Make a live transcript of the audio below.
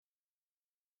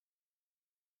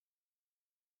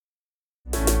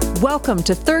Welcome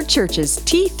to Third Church's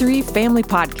T3 Family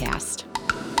Podcast.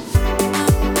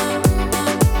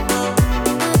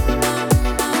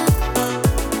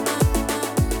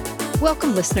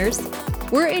 Welcome, listeners.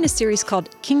 We're in a series called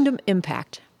Kingdom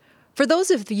Impact. For those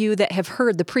of you that have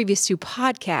heard the previous two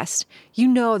podcasts, you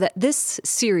know that this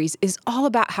series is all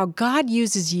about how God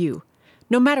uses you,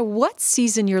 no matter what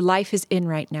season your life is in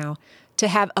right now, to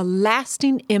have a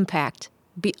lasting impact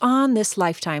beyond this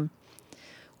lifetime.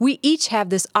 We each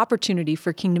have this opportunity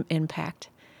for kingdom impact.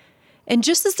 And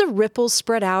just as the ripples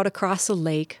spread out across the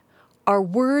lake, our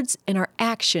words and our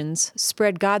actions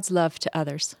spread God's love to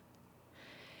others.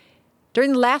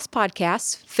 During the last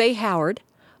podcast, Faye Howard,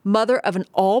 mother of an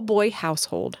all-boy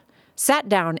household, sat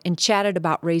down and chatted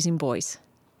about raising boys.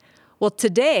 Well,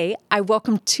 today, I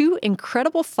welcome two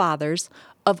incredible fathers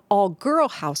of all-girl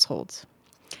households,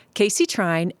 Casey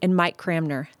Trine and Mike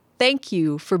Cranmer. Thank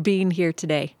you for being here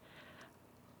today.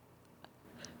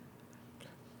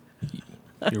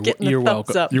 You're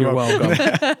welcome. You're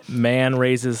welcome. Man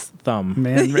raises thumb.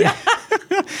 I mean,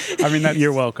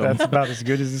 you're welcome. That's about as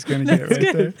good as it's going to get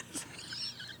right there.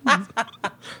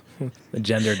 The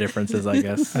gender differences, I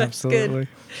guess. Absolutely.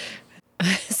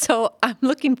 So I'm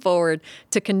looking forward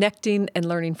to connecting and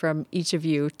learning from each of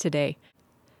you today.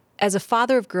 As a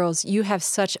father of girls, you have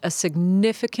such a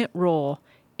significant role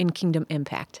in Kingdom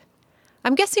Impact.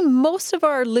 I'm guessing most of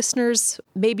our listeners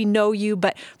maybe know you,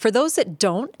 but for those that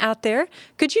don't out there,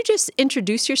 could you just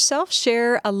introduce yourself,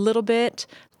 share a little bit,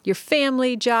 your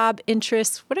family, job,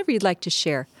 interests, whatever you'd like to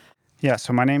share? Yeah,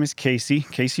 so my name is Casey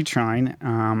Trine.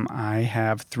 I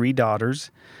have three daughters.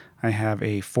 I have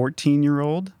a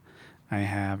 14-year-old, I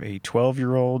have a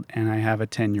 12-year-old, and I have a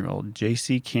 10-year-old,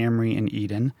 JC, Camry, and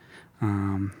Eden.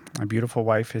 My beautiful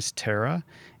wife is Tara,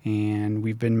 and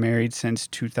we've been married since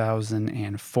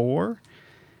 2004.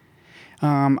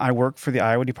 I work for the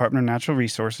Iowa Department of Natural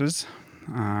Resources.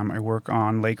 I work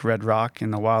on Lake Red Rock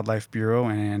in the Wildlife Bureau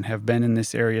and have been in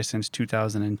this area since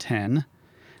 2010.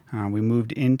 We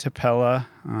moved into Pella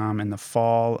in the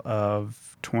fall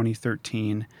of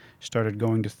 2013, started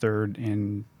going to Third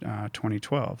in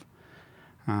 2012.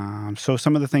 So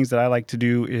some of the things that I like to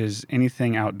do is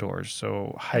anything outdoors.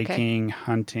 So hiking,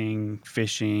 hunting,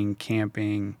 fishing,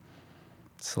 camping,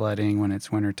 sledding when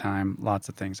it's wintertime, lots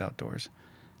of things outdoors.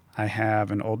 I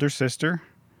have an older sister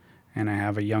and I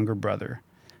have a younger brother.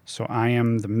 So I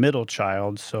am the middle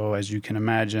child. So as you can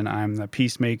imagine, I'm the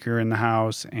peacemaker in the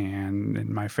house and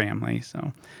in my family.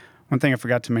 So one thing I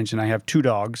forgot to mention, I have two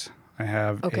dogs. I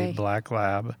have a black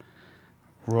lab,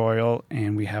 Royal,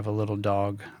 and we have a little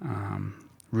dog,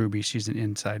 Ruby. She's an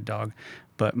inside dog.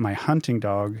 But my hunting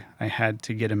dog, I had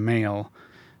to get a male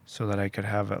so that I could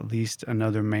have at least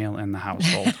another male in the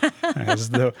household.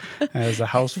 As a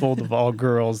household of all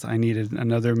girls, I needed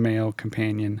another male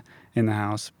companion in the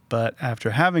house. But after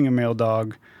having a male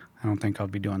dog, I don't think I'll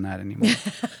be doing that anymore.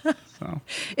 So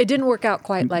it didn't work out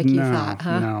quite like you thought,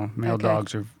 huh? No, male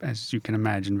dogs are, as you can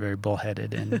imagine, very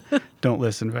bullheaded and don't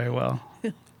listen very well.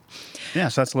 Yeah,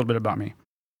 so that's a little bit about me.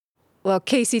 Well,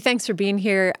 Casey, thanks for being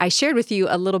here. I shared with you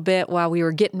a little bit while we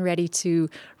were getting ready to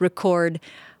record.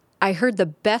 I heard the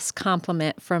best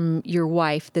compliment from your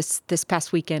wife this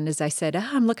past weekend as I said,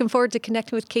 I'm looking forward to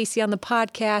connecting with Casey on the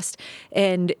podcast.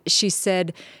 And she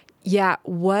said, yeah,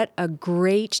 what a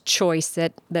great choice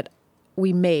that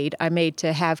I made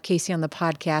to have Casey on the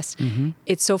podcast. Mm-hmm.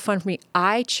 It's so fun for me.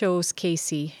 I chose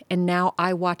Casey, and now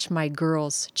I watch my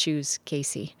girls choose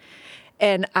Casey.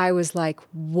 And I was like,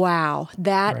 wow,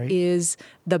 that is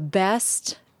the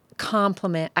best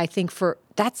compliment, I think, for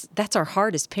that's our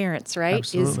heart as parents, right?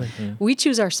 Absolutely. We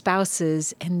choose our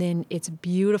spouses, and then it's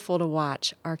beautiful to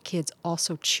watch our kids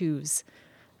also choose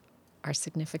our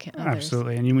significant others.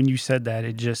 Absolutely. And when you said that,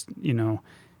 it just,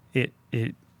 it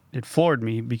floored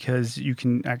me, because you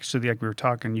can actually, like we were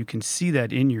talking, you can see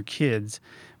that in your kids,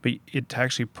 but to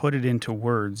actually put it into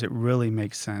words, it really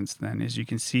makes sense then, is you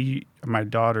can see my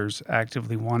daughters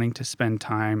actively wanting to spend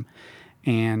time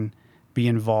and be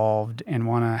involved and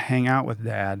want to hang out with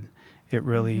Dad. It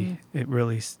really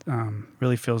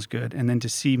feels good. And then to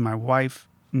see my wife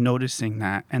noticing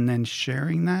that and then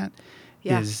sharing that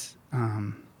is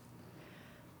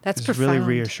that's is profound. really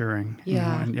reassuring.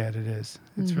 Yeah. And it is.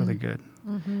 It's really good.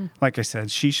 Mm-hmm. Like I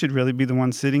said, she should really be the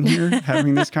one sitting here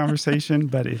having this conversation,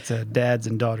 but it's a dads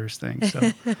and daughters thing.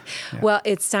 So, yeah. Well,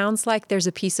 it sounds like there's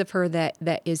a piece of her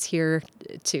that is here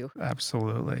too.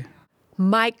 Absolutely.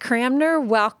 Mike Cranmer,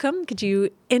 welcome. Could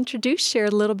you share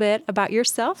a little bit about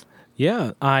yourself?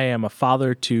 Yeah, I am a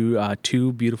father to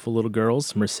two beautiful little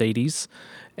girls, Mercedes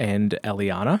and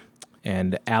Eliana.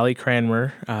 And Allie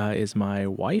Cranmer is my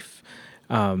wife.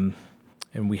 And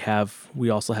we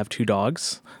also have two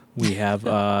dogs, We have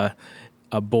a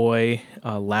boy,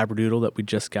 a Labradoodle that we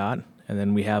just got, and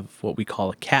then we have what we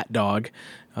call a cat dog.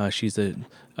 She's a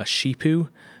Shih Tzu,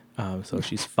 so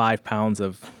she's 5 pounds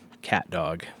of cat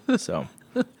dog. So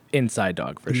inside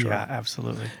dog for sure. Yeah,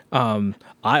 absolutely.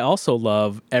 I also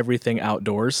love everything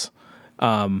outdoors.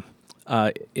 In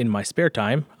my spare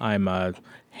time, I'm a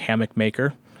hammock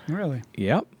maker. Really?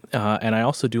 Yep. And I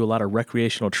also do a lot of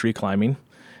recreational tree climbing,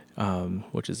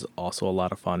 which is also a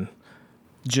lot of fun.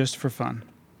 Just for fun.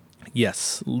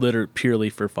 Yes, purely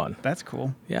for fun. That's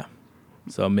cool. Yeah.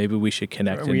 So maybe we should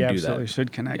connect and do that. We absolutely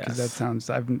should connect because Yes. that sounds.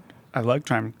 I love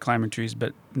climbing trees,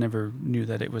 but never knew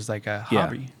that it was like a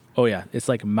hobby. Oh yeah, it's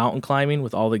like mountain climbing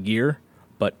with all the gear,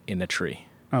 but in a tree.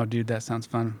 Oh, dude, that sounds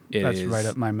fun. It That's is. right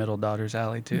up my middle daughter's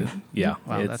alley too. Yeah,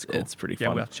 Wow, that's cool. it's pretty Yeah,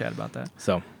 fun. we'll have to chat about that.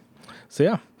 So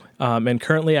yeah. And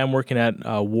currently I'm working at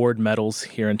Ward Metals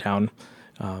here in town,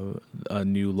 a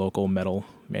new local metal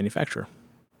manufacturer.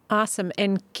 Awesome.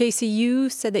 And Casey, you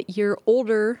said that you're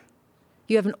older.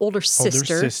 You have an older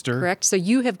sister, correct? So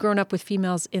you have grown up with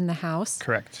females in the house.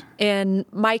 Correct. And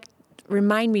Mike,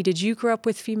 remind me, did you grow up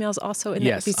with females also in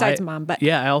Yes, besides mom? But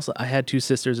yeah, I had 2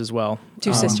 sisters as well.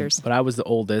 Two sisters. But I was the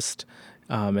oldest,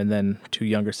 and then 2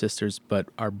 younger sisters. But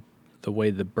the way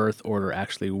the birth order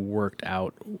actually worked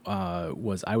out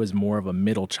was I was more of a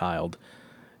middle child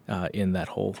in that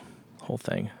whole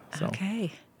thing. So.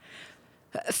 Okay.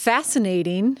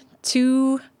 Fascinating.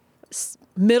 2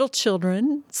 middle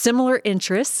children, similar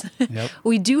interests. Yep.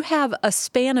 We do have a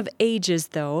span of ages,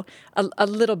 though, a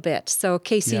little bit. So,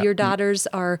 Casey, Yeah. your daughters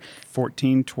are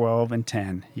 14, 12, and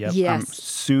 10. Yep. Yes. I'm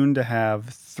soon to have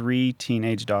 3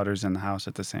 teenage daughters in the house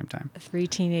at the same time. 3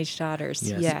 teenage daughters.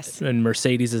 Yes. And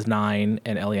Mercedes is 9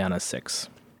 and Eliana is 6.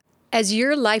 As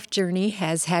your life journey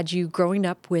has had you growing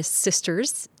up with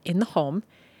sisters in the home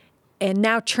and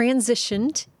now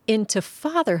transitioned into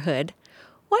fatherhood,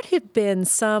 what have been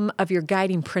some of your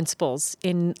guiding principles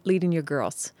in leading your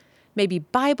girls? Maybe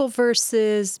Bible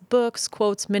verses, books,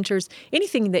 quotes, mentors,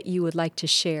 anything that you would like to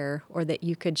share or that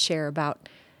you could share about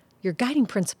your guiding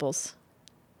principles.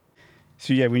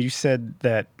 So yeah, when you said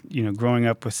that, growing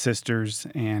up with sisters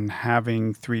and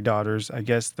having 3 daughters, I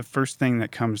guess the first thing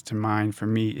that comes to mind for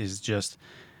me is just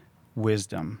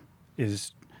wisdom.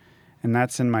 And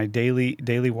that's in my daily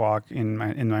walk in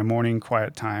my morning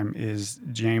quiet time is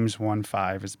James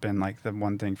 1:5 has been like the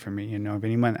one thing for me. If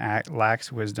anyone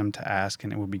lacks wisdom, to ask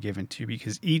and it will be given to you,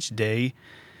 because each day,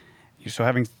 so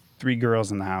having 3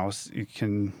 girls in the house,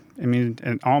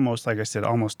 and almost, like I said,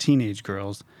 almost teenage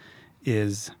girls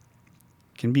it's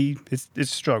a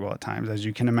struggle at times, as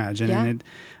you can imagine. Yeah.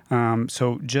 And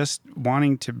so just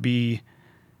wanting to be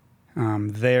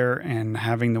there and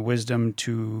having the wisdom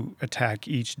to attack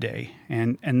each day.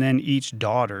 And then each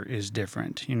daughter is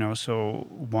different, so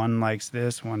one likes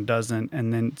this, one doesn't.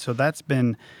 And then, so that's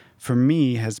been, for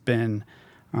me, has been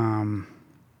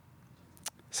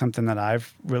something that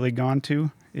I've really gone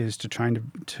to, is to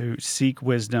trying to seek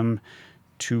wisdom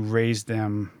to raise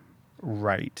them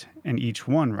right, and each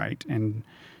one right, and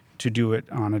to do it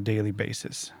on a daily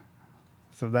basis.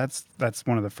 So that's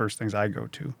one of the first things I go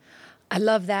to. I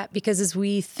love that, because as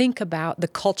we think about the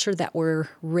culture that you're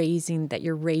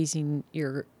raising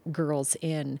your girls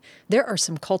in, there are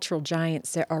some cultural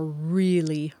giants that are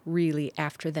really, really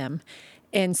after them.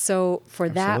 And so for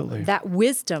Absolutely. that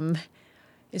wisdom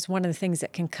is one of the things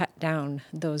that can cut down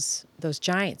those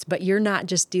giants. But you're not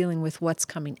just dealing with what's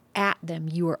coming at them.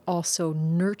 You are also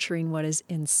nurturing what is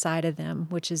inside of them,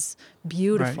 which is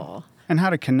beautiful. Right. And how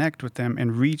to connect with them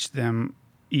and reach them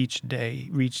each day,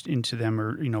 reach into them,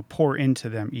 or, pour into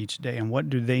them each day. And what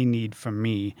do they need from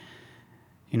me?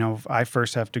 I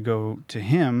first have to go to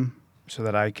him so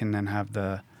that I can then have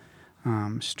the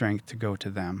strength to go to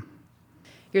them.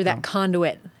 You're that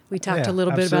conduit. We talked a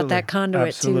little bit about that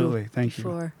conduit too. Absolutely. Thank you.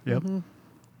 Before. Yep. Mm-hmm.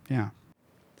 Yeah.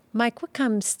 Mike, what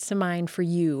comes to mind for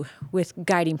you with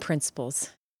guiding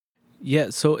principles? Yeah,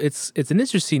 so it's an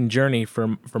interesting journey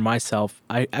for myself.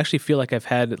 I actually feel like I've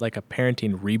had like a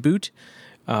parenting reboot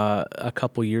a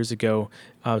couple years ago.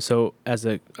 So I was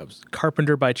a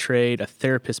carpenter by trade, a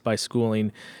therapist by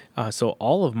schooling. So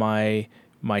all of my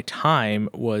time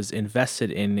was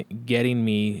invested in getting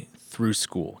me through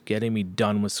school, getting me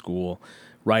done with school,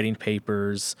 writing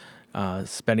papers,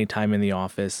 spending time in the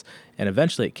office. And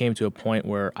eventually it came to a point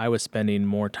where I was spending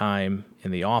more time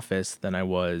in the office than I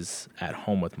was at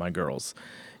home with my girls.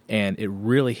 And it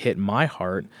really hit my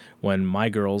heart when my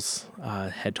girls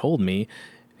had told me,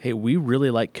 hey, we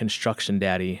really like construction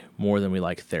daddy more than we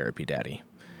like therapy daddy.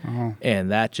 Oh.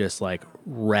 And that just like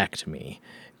wrecked me.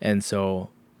 And so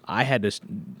I had to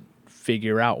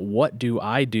figure out, what do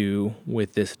I do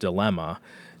with this dilemma?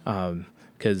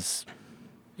 because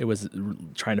it was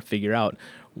trying to figure out,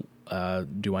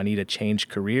 do I need to change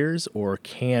careers, or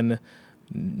can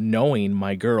knowing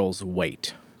my girls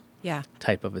wait? Yeah.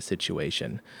 Type of a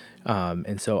situation.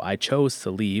 And so I chose to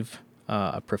leave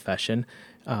a profession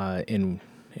in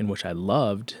which I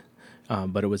loved,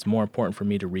 but it was more important for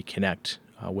me to reconnect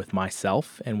with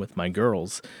myself and with my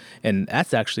girls. And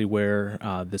that's actually where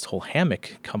this whole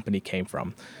hammock company came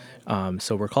from.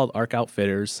 So we're called Arc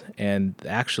Outfitters, and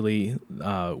actually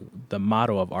the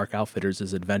motto of Arc Outfitters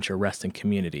is adventure, rest, and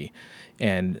community.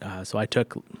 And so I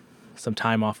took some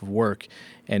time off of work,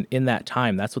 and in that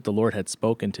time, that's what the Lord had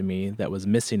spoken to me that was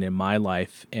missing in my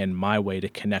life, and my way to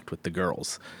connect with the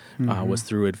girls was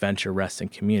through adventure, rest,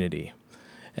 and community.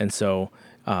 And so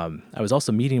I was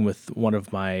also meeting with one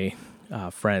of my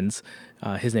friends.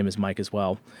 His name is Mike as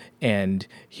well, and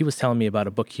he was telling me about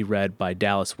a book he read by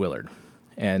Dallas Willard.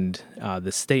 And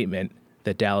the statement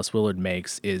that Dallas Willard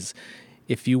makes is,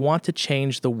 if you want to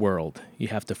change the world, you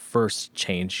have to first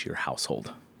change your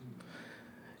household.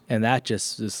 And that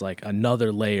just is like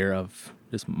another layer of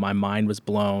just, my mind was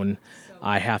blown.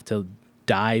 I have to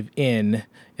dive in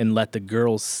and let the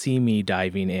girls see me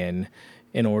diving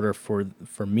in order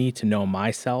for me to know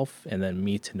myself and then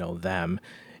me to know them,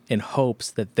 in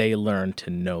hopes that they learn to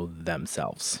know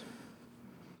themselves.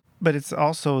 But it's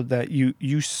also that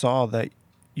you saw that,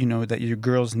 that your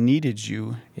girls needed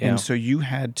you. Yeah. And so you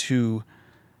had to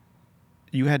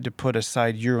put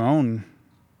aside your own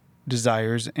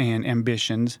desires and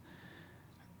ambitions,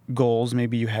 goals,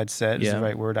 maybe you had set is the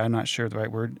right word, I'm not sure the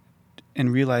right word,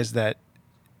 and realize that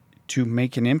to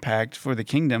make an impact for the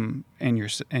kingdom and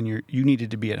you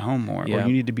needed to be at home more, or you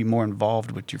needed to be more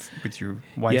involved with your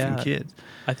wife and kids.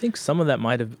 I think some of that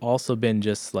might have also been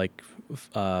just like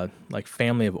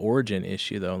family of origin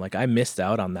issue, though. Like, I missed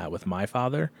out on that with my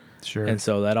father. Sure. And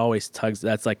so that always tugs,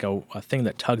 that's like a thing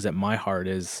that tugs at my heart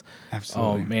is,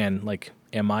 Absolutely. oh man, like,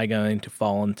 am I going to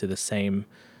fall into the same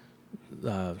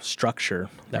structure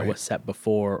that was set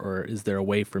before, or is there a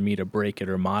way for me to break it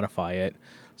or modify it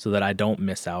so that I don't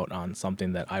miss out on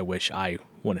something that I wish I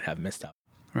wouldn't have missed out?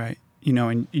 Right.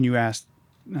 And you asked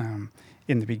in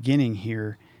the beginning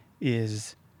here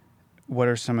is, what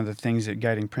are some of the things that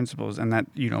guiding principles, and that,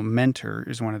 mentor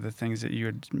is one of the things that you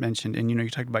had mentioned. And, you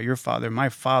talked about your father. My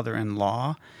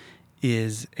father-in-law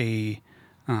is he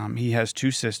has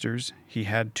 2 sisters, he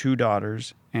had 2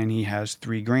 daughters, and he has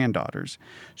 3 granddaughters.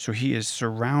 So he is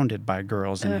surrounded by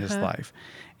girls in his life.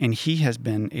 And he has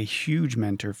been a huge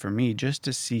mentor for me, just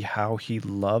to see how he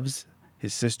loves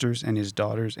his sisters and his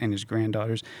daughters and his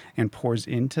granddaughters and pours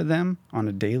into them on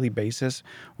a daily basis,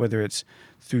 whether it's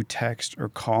through text or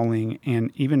calling.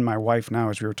 And even my wife now,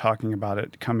 as we were talking about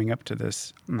it coming up to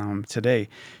this today,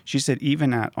 she said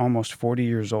even at almost 40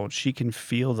 years old, she can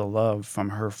feel the love from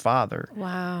her father.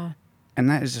 Wow. And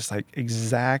that is just like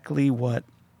exactly what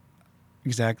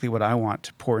I want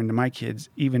to pour into my kids,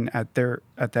 even at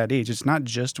that age. It's not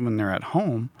just when they're at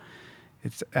home.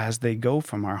 It's as they go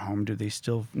from our home, do they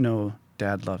still know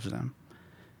Dad loves them?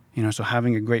 So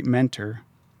having a great mentor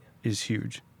is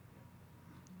huge.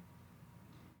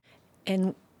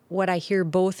 And what I hear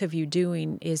both of you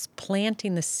doing is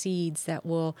planting the seeds that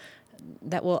will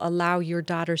allow your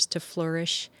daughters to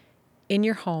flourish in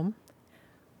your home,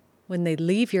 when they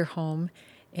leave your home.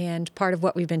 And part of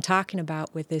what we've been talking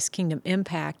about with this kingdom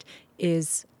impact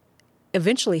is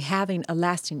eventually having a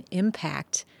lasting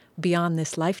impact beyond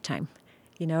this lifetime.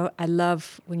 I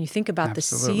love when you think about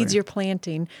Absolutely. the seeds you're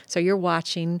planting. So you're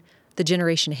watching the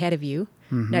generation ahead of you.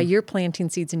 Now you're planting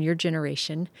seeds in your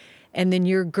generation. And then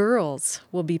your girls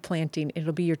will be planting.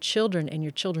 It'll be your children and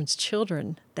your children's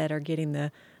children that are getting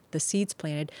the seeds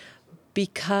planted,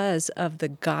 because of the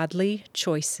godly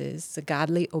choices, the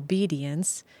godly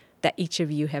obedience that each of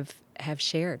you have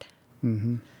shared.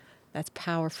 Mm-hmm. That's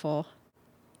powerful.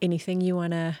 Anything you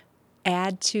want to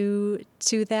add to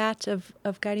that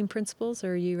of guiding principles,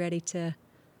 or are you ready to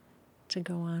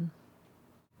go on?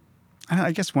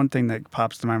 I guess one thing that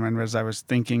pops to my mind as I was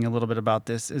thinking a little bit about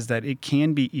this is that it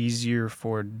can be easier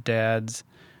for dads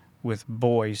with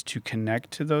boys to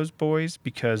connect to those boys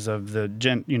because of the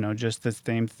just the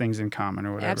same things in common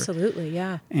or whatever. Absolutely,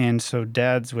 yeah. And so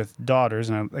dads with daughters,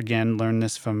 and I again learned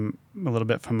this from a little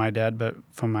bit from my dad, but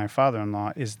from my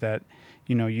father-in-law, is that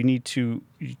you need to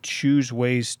choose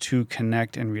ways to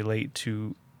connect and relate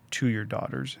to your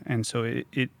daughters. And so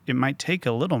it might take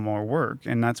a little more work,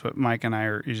 and that's what Mike and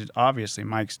I obviously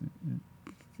Mike's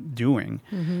doing,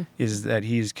 is that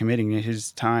he's committing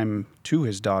his time to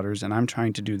his daughters, and I'm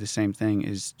trying to do the same thing,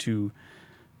 is to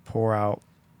pour out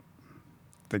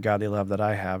the godly love that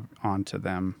I have onto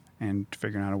them and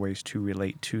figuring out ways to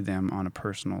relate to them on a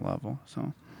personal level.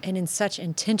 So and in such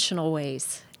intentional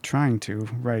ways. Trying to,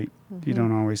 right. You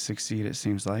don't always succeed, it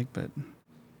seems like, but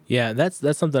Yeah, that's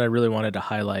something I really wanted to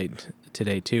highlight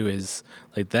today too, is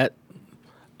like that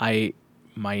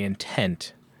my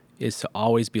intent is to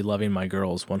always be loving my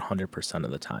girls 100%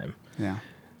 of the time. yeah.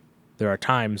 There are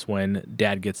times when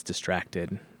dad gets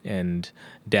distracted and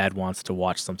dad wants to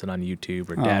watch something on YouTube,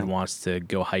 or dad wants to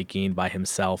go hiking by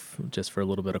himself just for a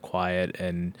little bit of quiet,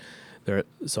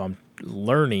 so I'm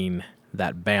learning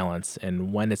that balance,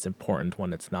 and when it's important,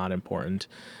 when it's not important,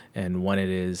 and when it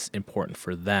is important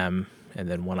for them, and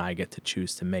then when I get to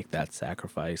choose to make that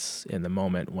sacrifice in the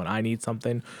moment when I need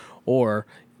something, or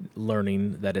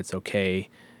learning that it's okay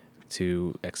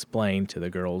to explain to the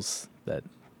girls that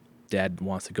dad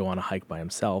wants to go on a hike by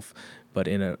himself, but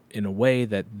in a way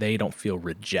that they don't feel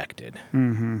rejected.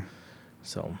 Mm-hmm.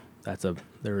 So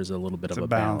there is a little bit It's of a a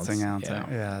balance. balancing act.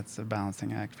 Yeah, it's a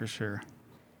balancing act for sure.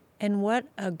 And what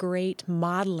a great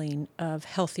modeling of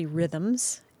healthy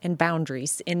rhythms and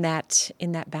boundaries in that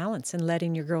balance, and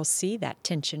letting your girls see that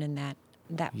tension and that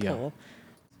Yeah. pull.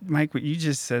 Mike, what you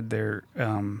just said there,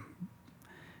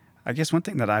 I guess one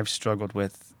thing that I've struggled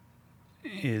with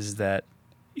is that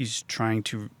he's trying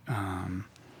to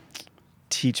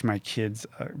teach my kids,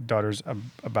 daughters,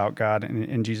 about God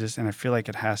and Jesus, and I feel like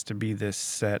it has to be this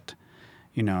set,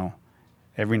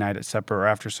 every night at supper or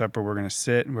after supper, we're gonna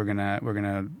sit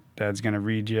and Dad's gonna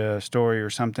read you a story or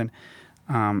something,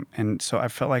 and so I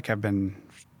felt like I've been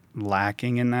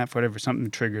lacking in that. For whatever, something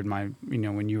triggered my,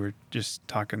 when you were just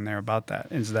talking there about that,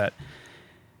 is that,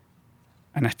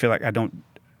 and I feel like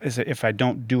if I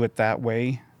don't do it that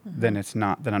way, then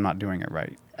I'm not doing it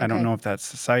right. I don't know if that's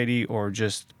society or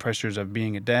just pressures of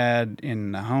being a dad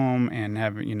in the home and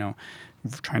having,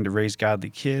 trying to raise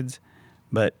godly kids.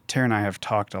 But Tara and I have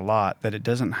talked a lot that it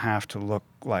doesn't have to look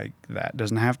like that. It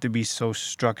doesn't have to be so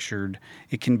structured.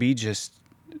 It can be just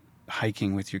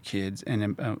hiking with your kids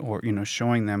and or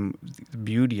showing them the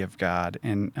beauty of God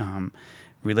and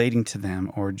relating to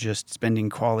them, or just spending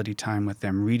quality time with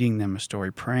them, reading them a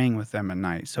story, praying with them at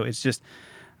night. So it's just,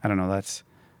 I don't know, that's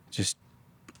just,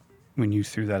 when you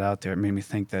threw that out there, it made me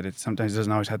think that it sometimes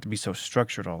doesn't always have to be so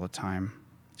structured all the time.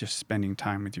 Just spending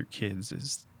time with your kids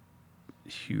is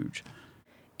huge.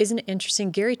 Isn't it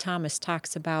interesting? Gary Thomas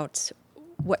talks about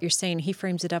what you're saying. He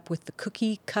frames it up with the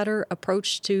cookie cutter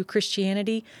approach to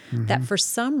Christianity, that for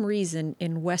some reason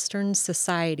in Western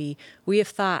society, we have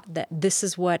thought that this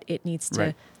is what it needs to,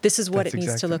 Right. this is what That's it needs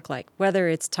to exactly. look like, whether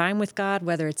it's time with God,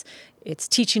 whether it's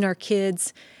teaching our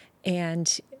kids.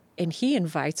 And he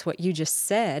invites what you just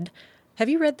said. Have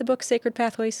you read the book Sacred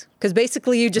Pathways? Because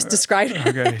basically you just described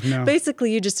No.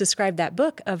 basically you just described that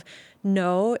book of,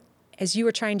 no, as you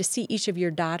were trying to see each of your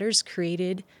daughters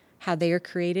created, how they are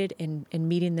created, and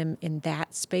meeting them in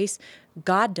that space,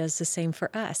 God does the same for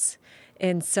us.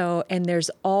 And so, and there's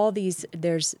all these,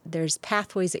 there's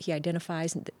pathways that he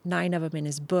identifies, 9 of them in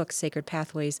his book, Sacred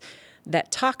Pathways,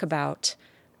 that talk about,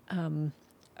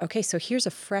 okay, so here's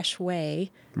a fresh way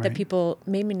that Right. people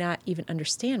maybe not even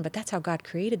understand, but that's how God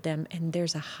created them, and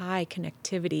there's a high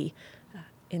connectivity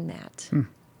in that.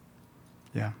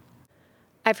 Yeah.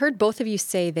 I've heard both of you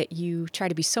say that you try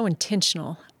to be so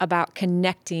intentional about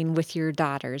connecting with your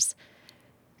daughters.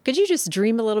 Could you just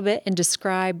dream a little bit and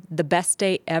describe the best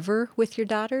day ever with your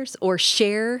daughters, or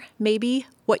share maybe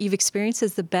what you've experienced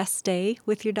as the best day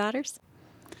with your daughters?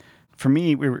 For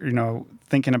me, we were,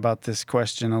 thinking about this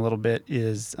question a little bit,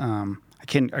 is I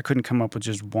couldn't come up with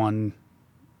just one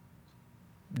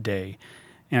day.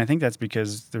 And I think that's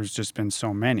because there's just been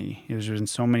so many. There's been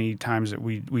so many times that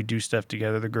we do stuff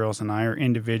together. The girls and I, or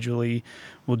individually,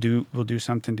 we'll do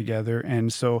something together.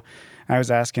 And so I was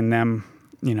asking them,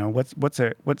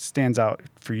 what stands out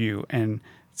for you? And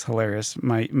it's hilarious.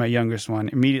 My youngest one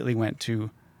immediately went to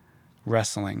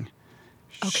wrestling.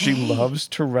 She Okay. loves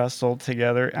to wrestle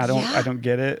together. I don't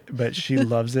get it, but she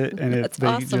loves it, and That's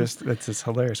awesome. that's just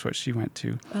hilarious what she went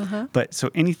to. But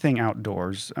so anything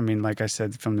outdoors. I mean, like I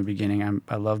said from the beginning,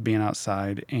 I love being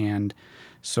outside, and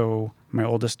so my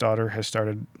oldest daughter has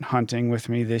started hunting with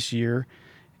me this year,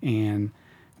 and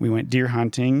we went deer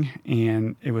hunting,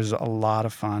 and it was a lot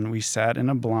of fun. We sat in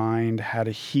a blind, had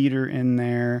a heater in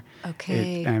there.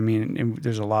 Okay.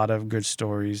 There's a lot of good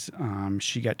stories.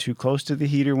 She got too close to the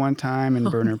heater one time and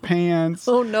burned her pants.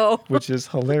 Oh, no. Which is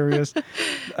hilarious.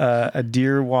 A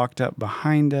deer walked up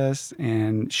behind us,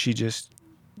 and she just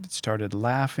started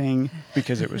laughing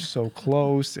because it was so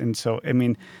close. And so,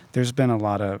 there's been a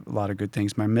lot of good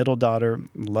things. My middle daughter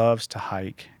loves to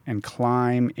hike and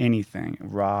climb anything,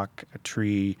 rock, a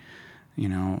tree,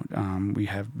 We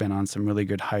have been on some really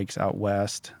good hikes out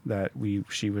west that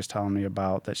she was telling me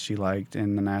about that she liked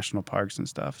in the national parks and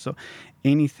stuff. So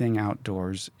anything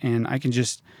outdoors, and I can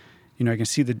just, I can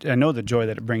see I know the joy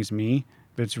that it brings me,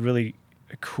 but it's really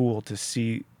cool to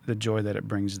see the joy that it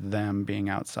brings them being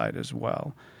outside as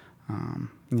well.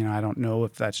 I don't know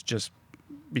if that's just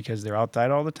because they're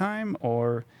outside all the time,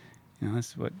 or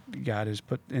that's what God has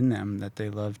put in them, that they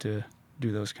love to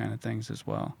do those kind of things as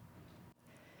well.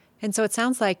 And so it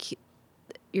sounds like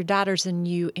your daughters and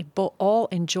you all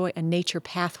enjoy a nature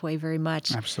pathway very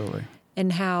much. Absolutely.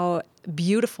 And how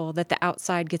beautiful that the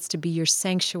outside gets to be your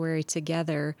sanctuary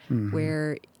together,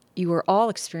 where you are all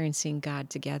experiencing God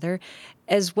together.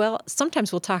 As well,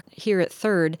 sometimes we'll talk here at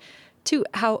Third, too,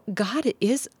 how God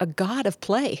is a God of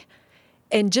play.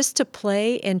 And just to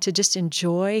play and to just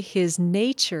enjoy his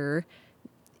nature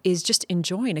is just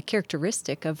enjoying a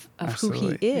characteristic of who he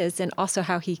is, and also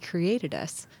how he created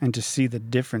us. And to see the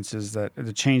differences,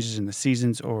 the changes in the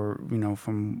seasons, or,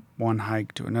 from one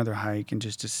hike to another hike, and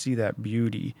just to see that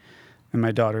beauty. And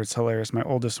my daughter, it's hilarious. My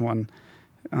oldest one,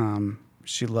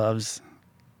 she loves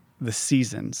the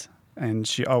seasons. And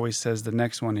she always says the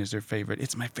next one is her favorite.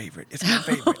 It's my favorite. It's my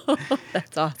favorite.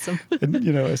 That's awesome.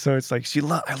 And, so it's like,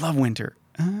 I love winter.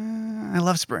 I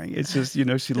love spring. It's just,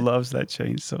 she loves that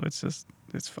change. So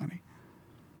it's funny.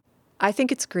 I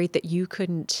think it's great that you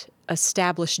couldn't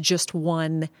establish just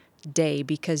one day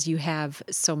because you have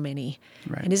so many.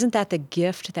 Right. And isn't that the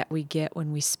gift that we get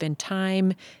when we spend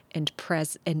time and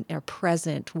are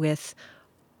present with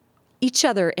each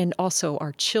other and also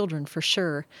our children, for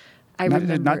sure.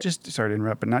 Not just, sorry to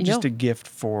interrupt, but not just a gift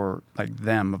for like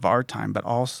them of our time, but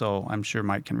also, I'm sure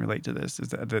Mike can relate to this, is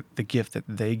that the gift that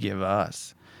they give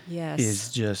us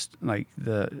is just like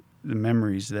the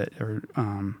memories that are,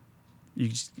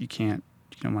 you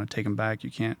don't want to take them back. You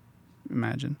can't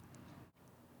imagine.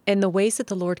 And the ways that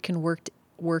the Lord can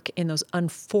work in those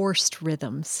unforced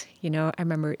rhythms. I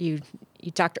remember you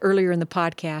talked earlier in the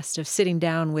podcast of sitting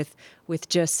down with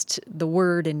just the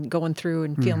Word and going through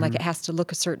and feeling like it has to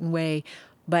look a certain way.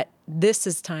 But this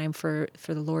is time for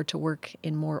the Lord to work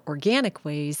in more organic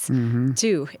ways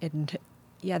too. And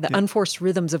unforced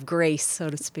rhythms of grace, so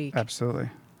to speak. Absolutely.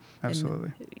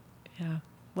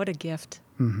 What a gift.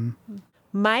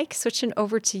 Mike, switching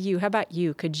over to you. How about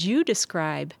you? Could you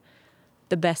describe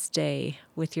the best day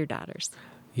with your daughters?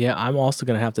 Yeah, I'm also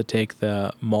going to have to take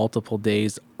the multiple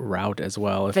days route as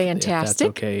well. If that's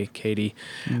okay, Katie.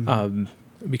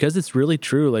 Because it's really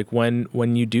true. Like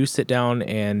when you do sit down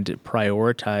and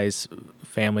prioritize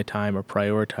family time or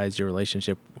prioritize your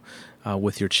relationship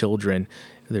with your children,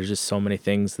 there's just so many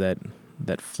things that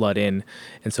flood in.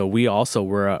 And so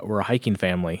we're a hiking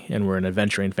family, and we're an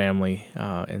adventuring family.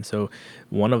 And so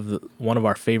one of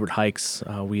our favorite hikes,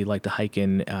 we like to hike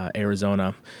in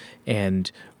Arizona,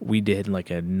 and we did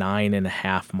like a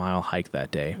 9.5 mile hike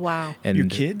that day. Wow. And your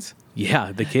kids?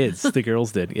 Yeah, the kids, the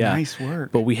girls did. Yeah. Nice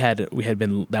work. But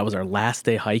that was our last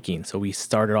day hiking. So we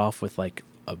started off with like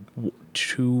a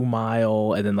 2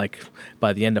 mile, and then like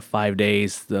by the end of 5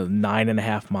 days, the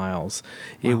 9.5 miles.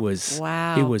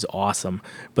 Wow. It was awesome.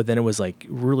 But then it was like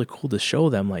really cool to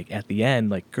show them, like at the end,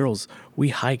 like, girls, we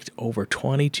hiked over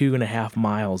 22.5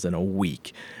 miles in a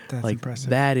week. That's like impressive.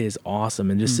 That is awesome.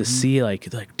 And just to see like,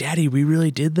 Daddy, we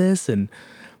really did this. And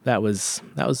that was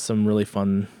some really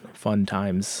fun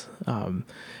times. And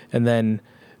then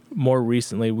more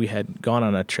recently, we had gone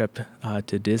on a trip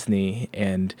to Disney,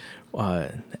 and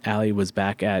Allie was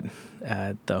back at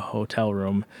the hotel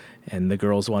room, and the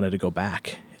girls wanted to go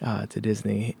back to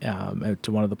Disney,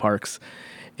 to one of the parks.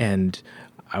 And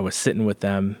I was sitting with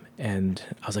them, and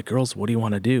I was like, girls, what do you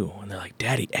want to do? And they're like,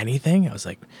 Daddy, anything? I was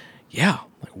like, yeah,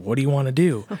 like, what do you want to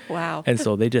do? Wow. And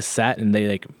so they just sat and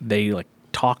they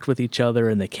talked with each other,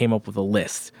 and they came up with a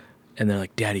list. And they're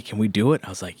like, Daddy, can we do it? I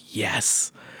was like,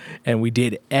 yes. And we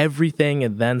did everything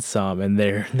and then some. And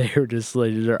they were just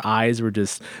like, their eyes were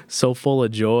just so full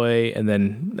of joy. And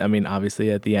then, I mean,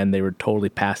 obviously at the end, they were totally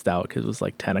passed out because it was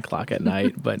like 10 o'clock at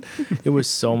night. But it was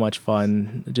so much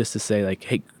fun just to say, like,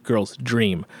 hey, girls,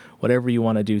 dream. Whatever you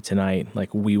want to do tonight,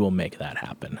 like, we will make that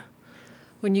happen.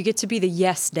 When you get to be the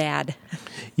yes dad.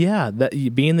 Yeah,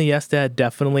 being the yes dad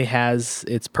definitely has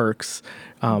its perks.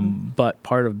 But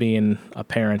part of being a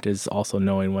parent is also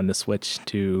knowing when to switch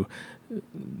to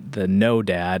the no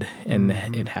dad, and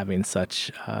it having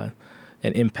such an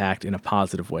impact in a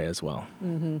positive way as well.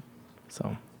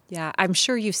 So yeah, I'm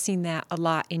sure you've seen that a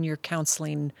lot in your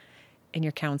counseling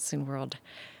world.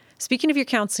 Speaking of your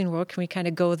counseling world, can we kind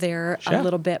of go there a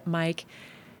little bit, Mike?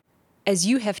 As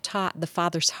you have taught the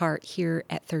Father's heart here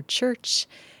at Third Church,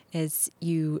 as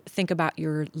you think about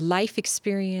your life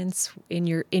experience in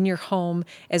your home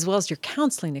as well as your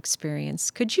counseling experience.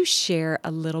 Could you share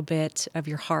a little bit of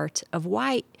your heart of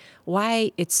why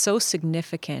it's so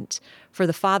significant for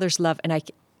the Father's love? And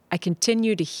I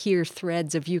continue to hear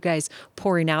threads of you guys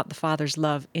pouring out the Father's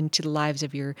love into the lives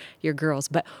of your girls.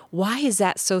 But why is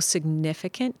that so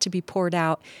significant to be poured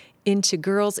out into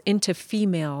girls, into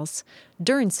females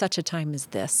during such a time as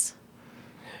this?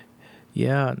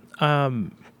 Yeah.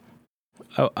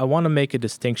 I want to make a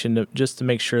distinction just to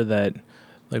make sure that,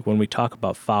 like, when we talk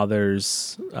about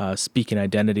fathers speaking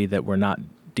identity, that we're not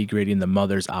degrading the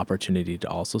mother's opportunity to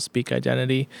also speak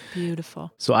identity.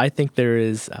 Beautiful. So I think there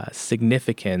is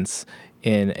significance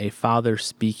in a father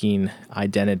speaking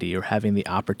identity or having the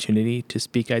opportunity to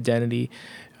speak identity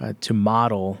to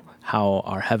model how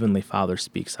our Heavenly Father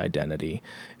speaks identity.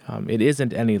 It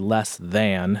isn't any less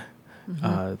than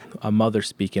a mother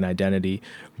speaking identity,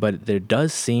 but there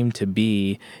does seem to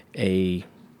be a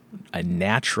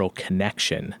natural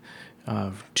connection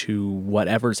to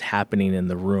whatever's happening in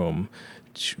the room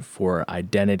for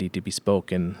identity to be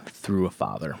spoken through a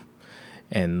father.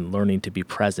 And learning to be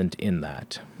present in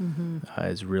that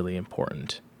is really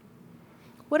important.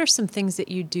 What are some things that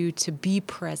you do to be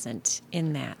present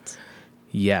in that?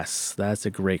 Yes, that's a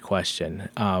great question.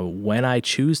 When I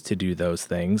choose to do those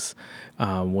things,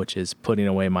 which is putting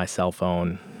away my cell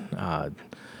phone,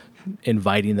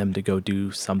 inviting them to go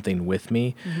do something with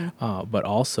me, but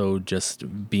also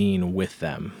just being with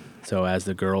them. So as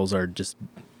the girls are just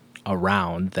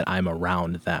around, that I'm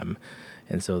around them.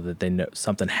 And so that they know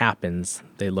something happens,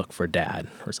 they look for dad,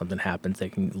 or something happens, they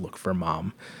can look for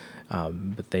mom.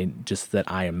 But that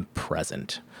I am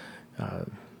present.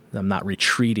 I'm not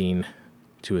retreating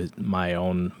to my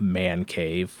own man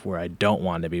cave where I don't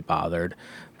want to be bothered,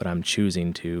 but I'm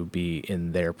choosing to be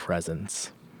in their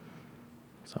presence.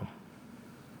 So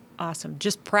awesome.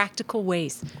 Just practical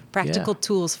ways, practical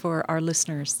tools for our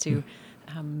listeners to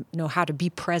know how to be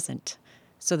present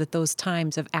so that those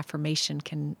times of affirmation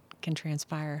can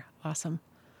transpire. Awesome.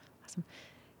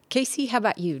 Casey, how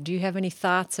about you? Do you have any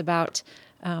thoughts about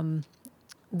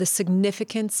the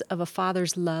significance of a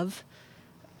father's love,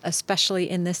 especially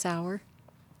in this hour?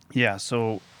 Yeah.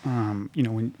 So,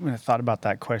 when I thought about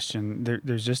that question,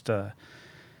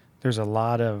 there's a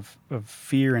lot of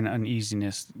fear and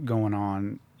uneasiness going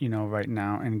on, right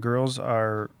now. And girls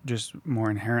are just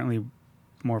more inherently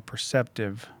more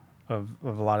perceptive of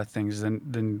a lot of things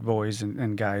than boys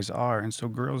and guys are. And so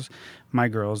my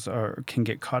girls can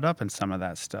get caught up in some of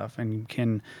that stuff and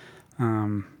can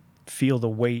feel the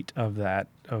weight of that,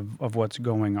 of what's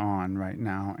going on right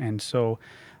now. And so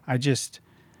I just,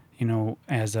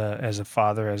 as a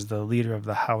father, as the leader of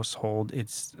the household,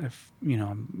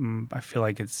 I feel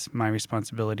like it's my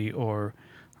responsibility, or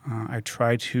I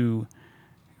try to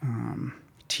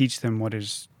teach them what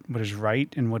is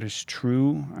right and what is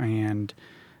true, and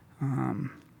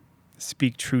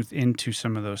speak truth into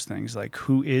some of those things, like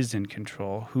who is in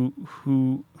control,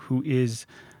 who is,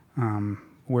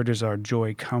 where does our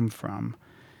joy come from,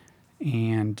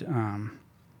 and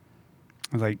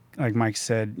like Mike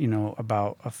said,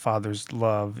 about a father's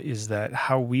love is that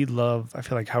how we love. I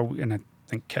feel like and I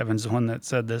think Kevin's the one that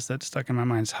said this, that stuck in my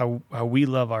mind, is how we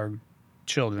love our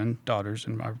children, daughters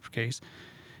in our case,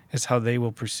 is how they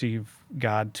will perceive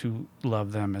God to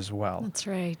love them as well. That's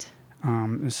right.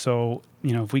 So,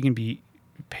 if we can be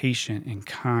patient and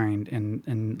kind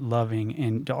and loving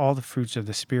and all the fruits of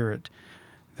the Spirit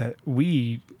that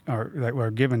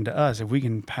are given to us, if we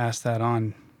can pass that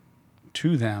on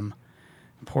to them,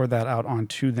 pour that out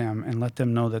onto them, and let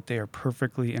them know that they are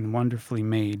perfectly and wonderfully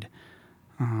made,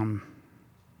 I don't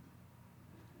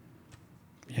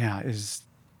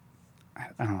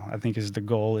know, I think is the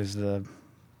goal,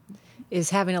 is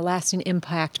having a lasting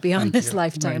impact beyond this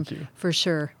lifetime, for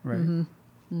sure. Right.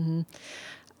 Mm-hmm.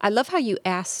 I love how you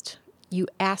ask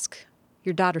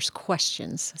your daughters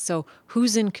questions. So,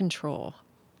 who's in control?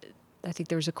 I think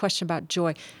there was a question about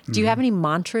joy. Do you have any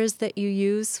mantras that you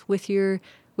use with your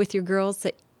girls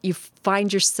that you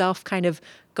find yourself kind of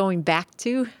going back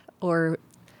to, or?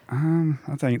 I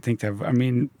think that,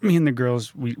 me and the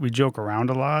girls, we joke around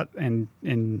a lot, and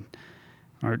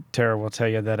or Tara will tell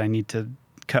you that I need to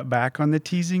cut back on the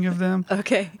teasing of them.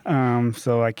 Okay.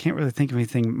 So I can't really think of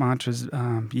anything mantras.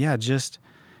 Just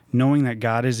knowing that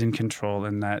God is in control,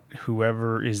 and that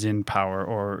whoever is in power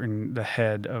or in the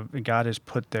head of God is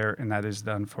put there, and that is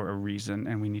done for a reason,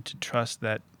 and we need to trust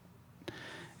that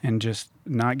and just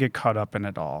not get caught up in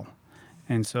it all.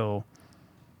 And so,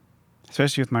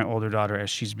 especially with my older daughter, as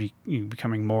she's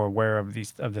becoming more aware of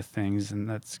the things and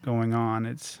that's going on,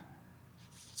 it's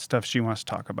stuff she wants to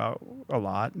talk about a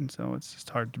lot, and so it's just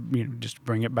hard to just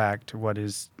bring it back to what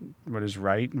is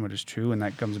right and what is true, and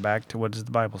that comes back to what does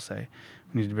the Bible say.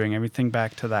 We need to bring everything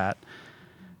back to that.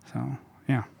 So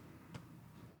yeah.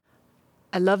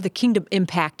 I love the kingdom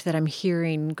impact that I'm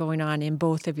hearing going on in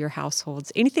both of your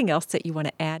households. Anything else that you want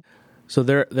to add? So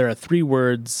there are three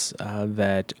words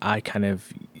that I kind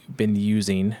of been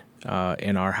using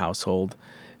in our household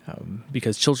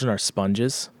because children are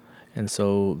sponges, and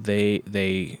so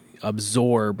they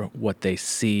absorb what they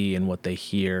see and what they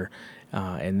hear,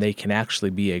 and they can actually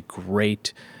be a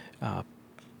great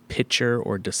picture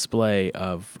or display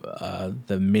of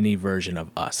the mini version of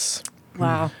us.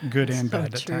 Wow. Good and So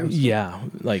bad at true. times. Yeah,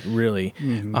 like really.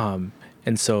 Mm-hmm.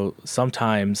 And so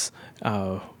sometimes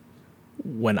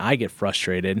when I get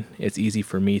frustrated, it's easy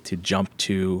for me to jump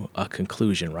to a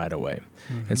conclusion right away.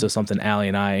 Mm-hmm. And so something Allie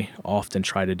and I often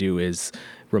try to do is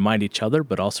remind each other,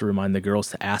 but also remind the girls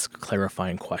to ask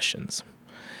clarifying questions.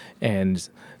 And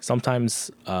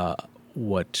sometimes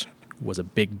what was a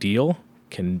big deal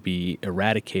can be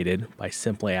eradicated by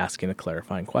simply asking a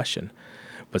clarifying question.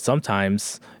 But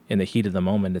sometimes in the heat of the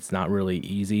moment, it's not really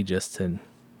easy just to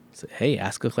say, hey,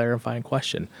 ask a clarifying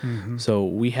question. Mm-hmm. So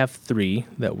we have three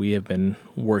that we have been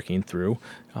working through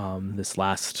this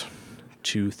last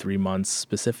 2-3 months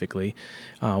specifically,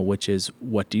 which is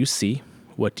what do you see,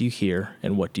 what do you hear,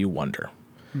 and what do you wonder?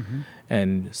 Mm-hmm.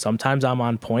 And sometimes I'm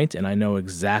on point and I know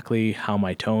exactly how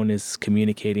my tone is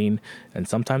communicating, and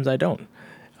sometimes I don't.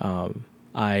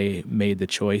 I made the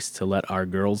choice to let our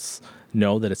girls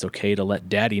know that it's okay to let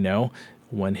daddy know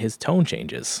when his tone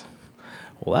changes.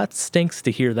 Well, that stinks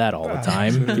to hear that all the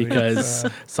time because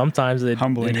sometimes it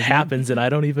happens and I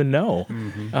don't even know.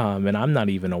 Mm-hmm. And I'm not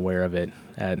even aware of it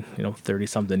at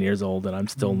 30-something years old, and I'm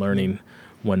still learning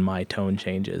when my tone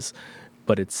changes.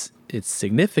 But it's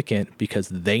significant because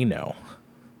they know.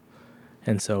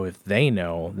 And so if they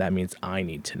know, that means I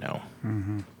need to know.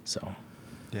 Mm-hmm. So,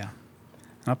 yeah.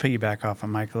 I'll piggyback off of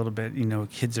Mike a little bit.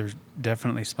 Kids are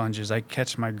definitely sponges. I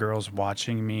catch my girls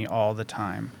watching me all the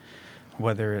time,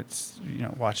 whether it's,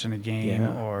 watching a game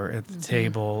or at the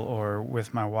table or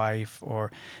with my wife,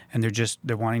 and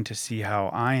they're wanting to see how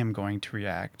I am going to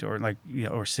react, or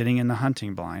or sitting in the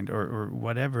hunting blind or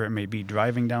whatever it may be,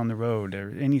 driving down the road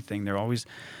or anything.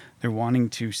 They're wanting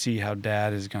to see how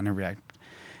dad is going to react.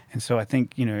 And so I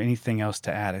think, anything else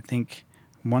to add, I think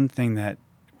one thing that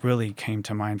really came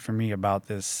to mind for me about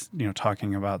this,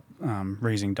 talking about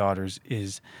raising daughters,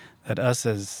 is that us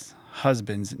as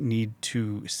husbands need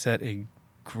to set a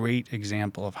great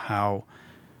example of how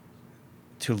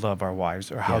to love our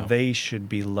wives, or how they should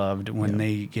be loved when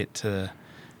they get to,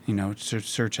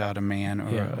 search out a man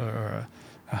or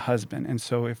a husband. And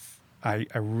so if I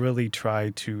really try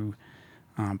to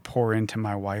pour into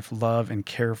my wife, love and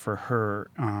care for her,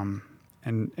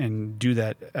 and do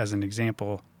that as an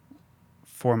example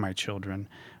for my children,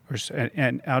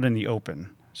 and out in the open,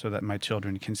 so that my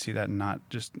children can see that and not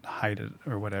just hide it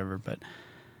or whatever. But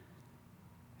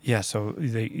yeah, so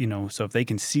they, so if they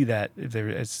can see that, if they're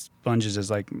as sponges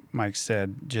as like Mike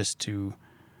said, just to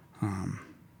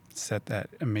set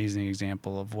that amazing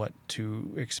example of what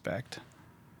to expect.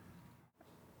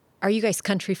 Are you guys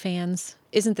country fans?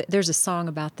 There's a song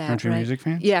about that, Country right? music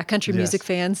fans? Yeah, country Yes. music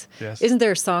fans. Yes. Isn't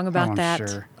there a song about I'm that?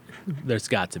 Sure. there's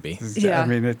got to be. Yeah. I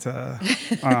mean, it's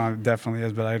definitely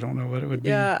is, but I don't know what it would be.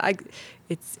 Yeah,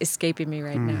 it's escaping me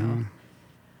right now.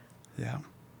 Yeah.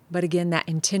 But again, that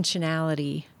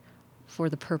intentionality for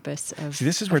the purpose of See,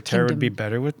 this is where Tara would be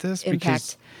better with this, impact.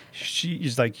 because she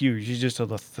is like you. She's just a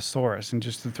thesaurus, and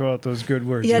just to throw out those good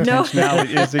words. Yeah, no.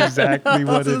 Intentionality is exactly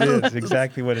what it is.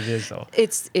 Exactly what it is, though.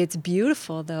 It's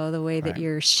beautiful though, the way that Right.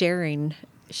 you're sharing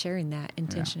that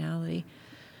intentionality.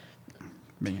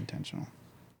 Being intentional.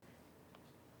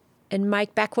 And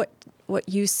Mike, back what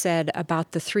you said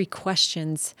about the 3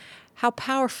 questions, how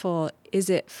powerful is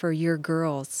it for your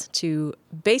girls to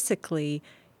basically,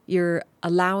 you're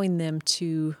allowing them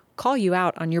to call you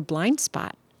out on your blind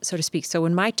spot, so to speak. So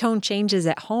when my tone changes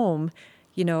at home,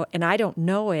 and I don't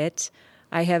know it,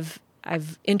 I've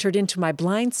entered into my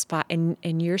blind spot,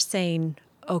 and you're saying,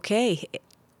 okay,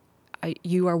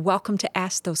 you are welcome to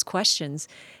ask those questions.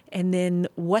 And then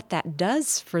what that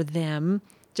does for them,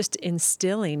 just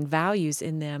instilling values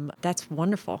in them, that's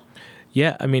wonderful.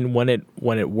 Yeah, I mean, when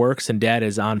it works and dad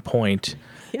is on point,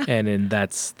 Yeah. and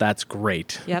that's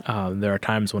great. Yep. There are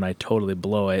times when I totally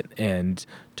blow it and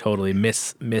totally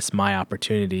miss my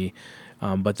opportunity,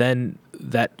 but then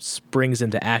that springs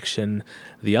into action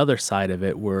the other side of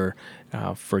it, where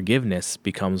forgiveness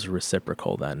becomes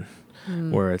reciprocal then,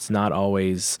 where it's not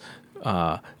always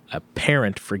a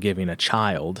parent forgiving a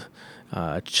child,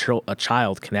 a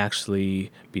child can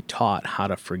actually be taught how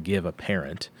to forgive a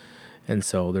parent. And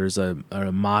so there's a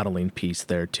modeling piece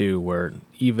there too, where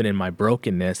even in my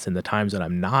brokenness and the times that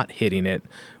I'm not hitting it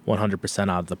 100%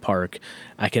 out of the park,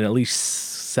 I can at least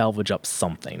salvage up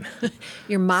something.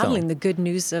 You're modeling the good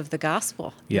news of the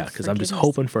gospel. Yeah, because I'm just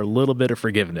hoping for a little bit of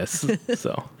forgiveness.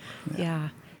 So, yeah.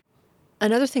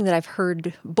 Another thing that I've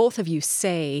heard both of you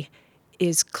say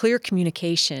is clear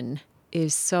communication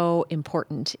is so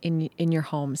important in your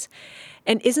homes.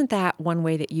 And isn't that one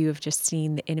way that you have just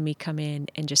seen the enemy come in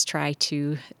and just try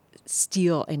to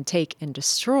steal and take and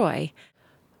destroy?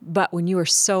 But when you are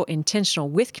so intentional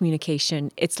with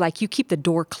communication, it's like you keep the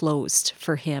door closed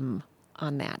for him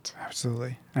on that.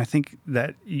 Absolutely. I think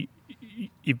that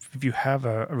if you have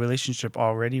a relationship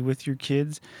already with your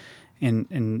kids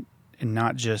and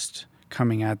not just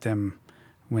coming at them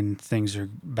when things are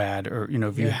bad, or,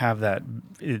 if you have that,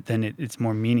 then it's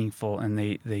more meaningful, and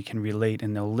they can relate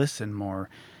and they'll listen more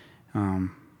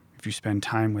if you spend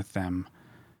time with them.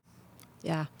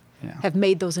 Yeah. Have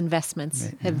made those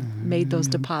investments, have made those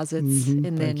deposits. And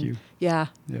then, Thank you. Yeah.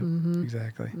 Yep,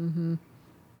 exactly. Mm-hmm.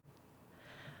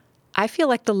 I feel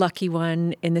like the lucky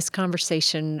one in this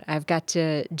conversation. I've got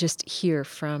to just hear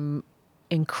from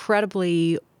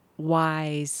incredibly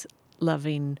wise,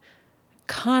 loving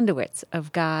conduits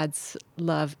of God's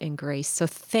love and grace. So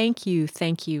thank you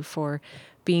for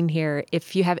being here.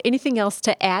 If you have anything else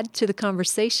to add to the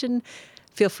conversation,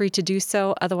 feel free to do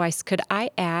so. Otherwise, could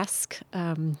I ask,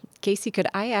 Casey, could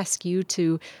I ask you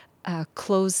to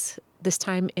close this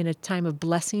time in a time of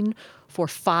blessing for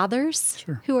fathers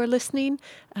who are listening?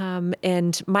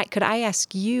 And Mike, could I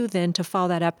ask you then to follow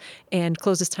that up and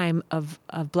close this time of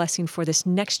blessing for this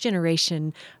next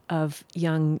generation of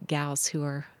young gals who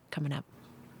are coming up?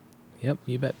 Yep,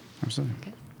 you bet. Absolutely.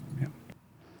 Okay. Yep.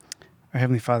 Our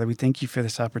Heavenly Father, we thank you for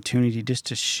this opportunity just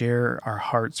to share our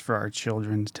hearts for our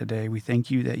children today. We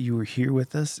thank you that you were here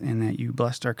with us and that you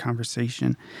blessed our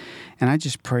conversation. And I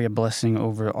just pray a blessing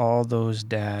over all those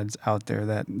dads out there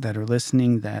that are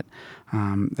listening, that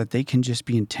they can just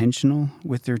be intentional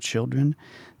with their children,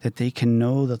 that they can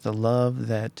know that the love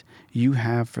that you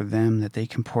have for them, that they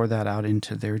can pour that out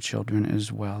into their children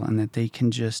as well, and that they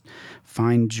can just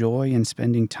find joy in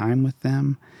spending time with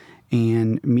them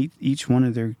and meet each one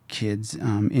of their kids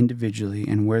individually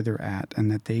and where they're at,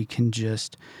 and that they can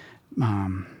just,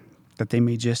 that they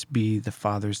may just be the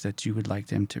fathers that you would like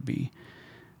them to be.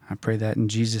 I pray that in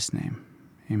Jesus' name.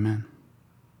 Amen.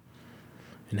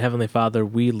 And Heavenly Father,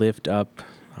 we lift up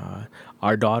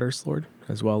our daughters, Lord,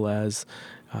 as well as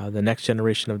the next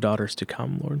generation of daughters to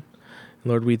come, Lord. And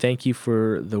Lord, we thank you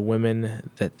for the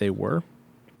women that they were,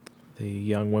 the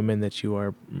young women that you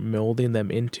are molding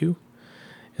them into,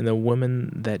 and the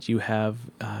women that you have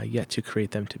yet to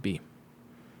create them to be.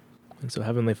 And so,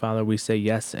 Heavenly Father, we say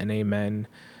yes and amen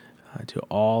to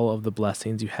all of the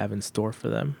blessings you have in store for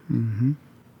them. Mm-hmm.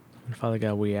 And Father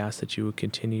God, we ask that you would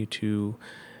continue to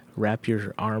wrap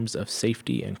your arms of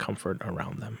safety and comfort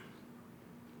around them.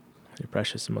 In your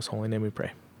precious and most holy name we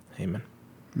pray. Amen.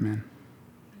 Amen.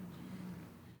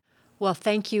 Well,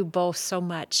 thank you both so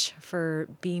much for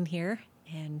being here,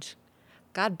 and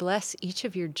God bless each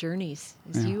of your journeys,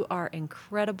 as you are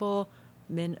incredible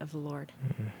men of the Lord.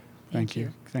 Mm-hmm. Thank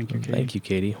you. Thank you, Katie. Thank you,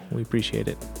 Katie. We appreciate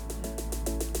it.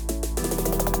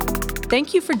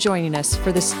 Thank you for joining us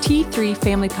for this T3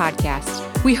 Family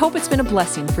Podcast. We hope it's been a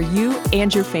blessing for you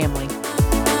and your family.